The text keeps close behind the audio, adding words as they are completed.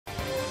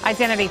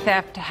Identity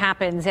theft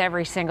happens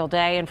every single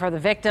day, and for the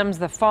victims,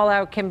 the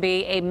fallout can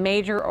be a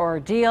major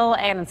ordeal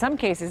and in some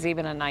cases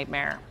even a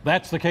nightmare.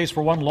 That's the case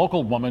for one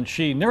local woman.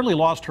 She nearly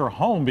lost her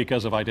home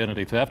because of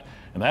identity theft,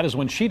 and that is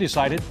when she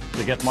decided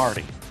to get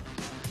Marty.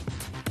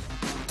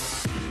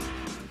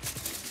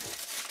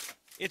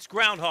 It's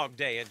Groundhog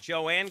Day at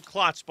Joanne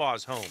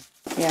Klotzbaugh's home.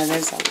 Yeah,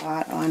 there's a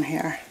lot on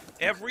here.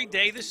 Every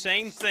day the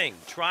same thing,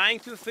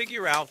 trying to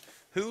figure out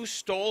who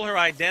stole her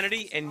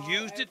identity and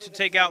used it to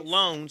take out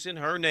loans in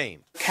her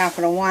name.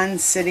 Capital One,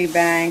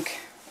 Citibank,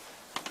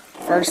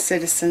 First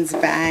Citizens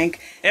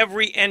Bank.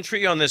 Every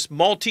entry on this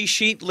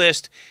multi-sheet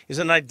list is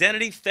an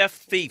identity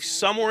theft thief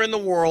somewhere in the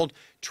world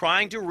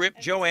trying to rip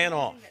Joanne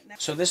off.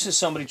 So this is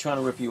somebody trying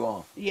to rip you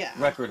off? Yeah.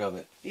 Record of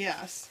it?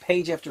 Yes.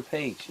 Page after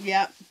page?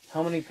 Yep.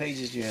 How many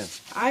pages do you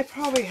have? I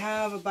probably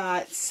have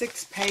about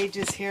 6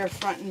 pages here,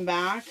 front and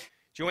back.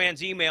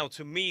 Joanne's email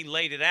to me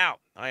laid it out.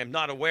 I am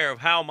not aware of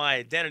how my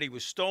identity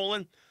was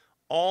stolen.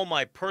 All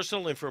my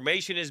personal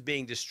information is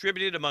being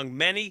distributed among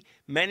many,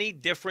 many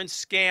different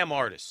scam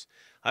artists.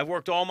 I've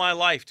worked all my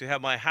life to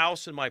have my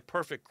house and my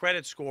perfect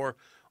credit score,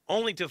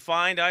 only to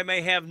find I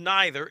may have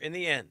neither in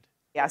the end.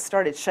 I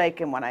started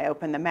shaking when I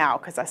opened them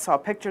out because I saw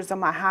pictures of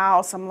my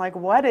house. I'm like,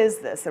 what is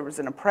this? There was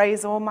an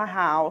appraisal of my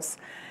house,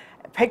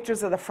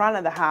 pictures of the front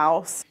of the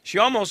house. She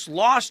almost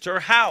lost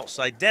her house.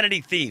 Identity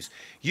thieves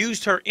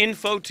used her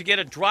info to get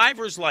a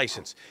driver's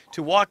license,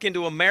 to walk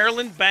into a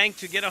Maryland bank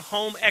to get a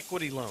home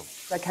equity loan.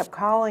 I kept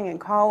calling and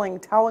calling,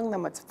 telling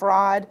them it's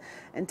fraud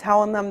and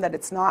telling them that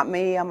it's not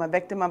me. I'm a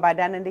victim of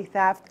identity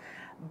theft.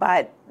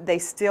 But they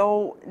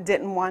still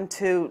didn't want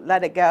to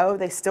let it go.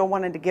 They still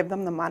wanted to give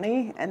them the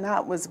money, and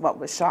that was what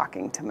was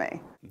shocking to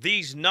me.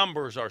 These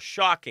numbers are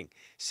shocking.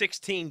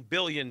 $16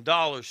 billion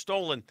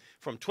stolen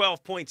from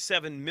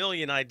 12.7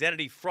 million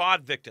identity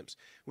fraud victims,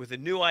 with a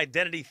new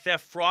identity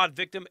theft fraud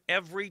victim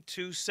every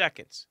 2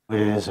 seconds.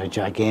 It is a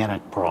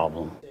gigantic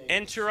problem.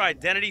 Enter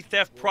identity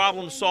theft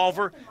problem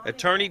solver,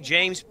 attorney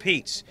James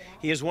Peets.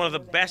 He is one of the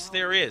best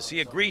there is. He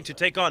agreed to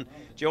take on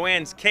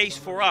Joanne's case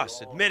for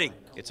us, admitting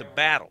it's a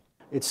battle.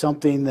 It's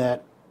something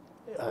that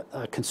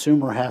a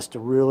consumer has to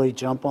really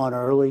jump on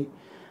early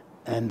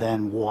and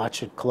then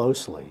watch it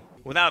closely.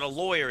 Without a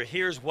lawyer,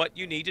 here's what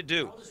you need to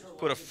do.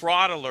 Put a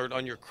fraud alert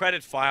on your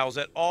credit files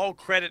at all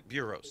credit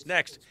bureaus.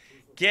 Next,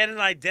 get an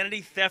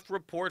identity theft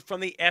report from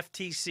the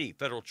FTC,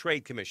 Federal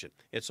Trade Commission.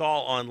 It's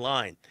all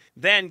online.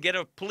 Then get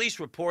a police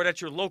report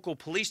at your local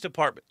police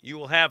department. You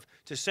will have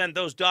to send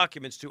those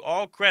documents to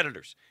all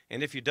creditors.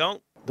 And if you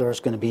don't,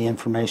 there's going to be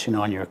information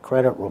on your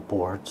credit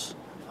reports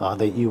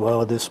that you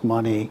owe this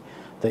money,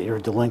 that you're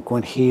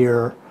delinquent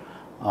here,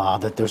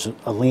 that there's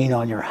a lien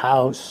on your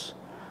house,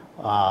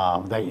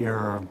 that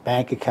your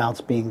bank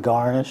account's being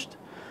garnished.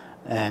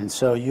 And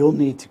so you'll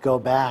need to go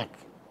back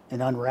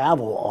and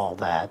unravel all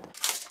that.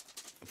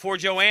 For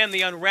Joanne,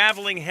 the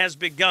unraveling has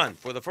begun.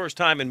 For the first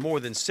time in more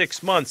than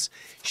 6 months,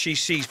 she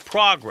sees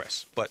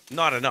progress, but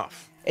not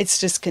enough. It's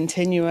just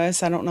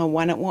continuous. I don't know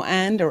when it will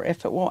end or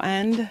if it will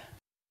end.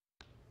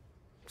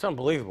 It's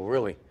unbelievable,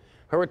 really.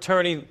 Her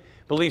attorney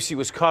believes she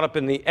was caught up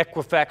in the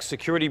Equifax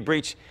security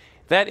breach.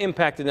 That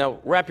impacted, now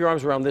wrap your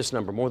arms around this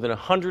number, more than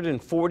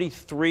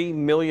 143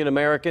 million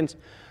Americans.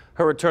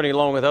 Her attorney,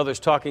 along with others,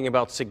 talking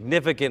about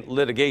significant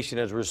litigation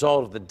as a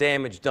result of the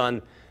damage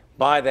done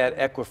by that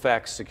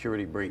Equifax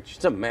security breach.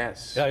 It's a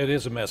mess. Yeah, it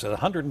is a mess. At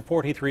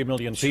 143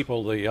 million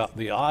people,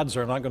 the odds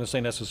are not going to say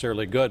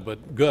necessarily good,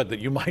 but good that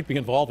you might be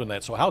involved in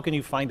that. So how can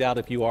you find out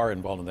if you are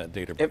involved in that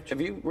data breach?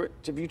 Have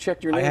you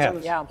checked your names? I have. On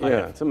this? Yeah.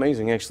 Yeah, it's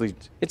amazing, actually.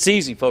 It's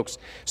easy, folks.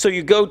 So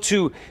you go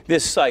to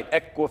this site,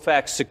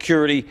 Equifax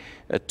Security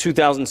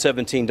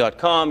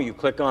 2017.com. You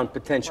click on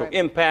potential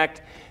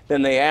impact.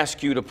 Then they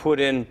ask you to put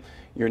in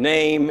your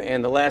name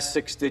and the last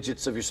 6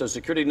 digits of your Social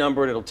Security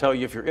number, and it'll tell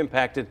you if you're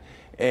impacted.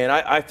 And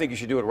I think you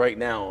should do it right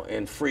now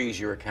and freeze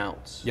your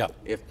accounts,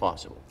 if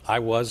possible. I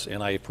was,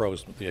 and I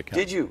froze the account.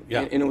 Did you?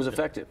 Yeah. And it was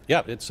effective?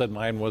 Yeah, it said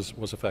mine was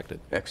affected.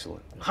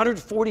 Excellent.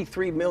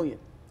 143 million.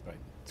 Right.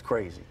 It's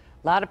crazy.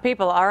 A lot of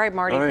people. All right,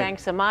 Marty, All right.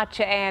 Thanks so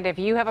much. And if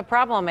you have a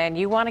problem and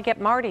you want to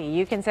get Marty,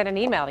 you can send an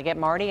email to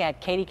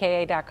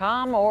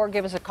getmarty@kdka.com or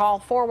give us a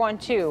call,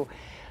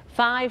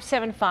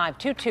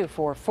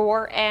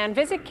 412-575-2244, and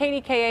visit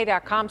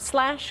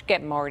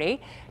kdka.com/getmarty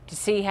to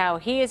see how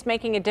he is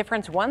making a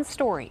difference one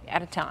story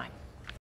at a time.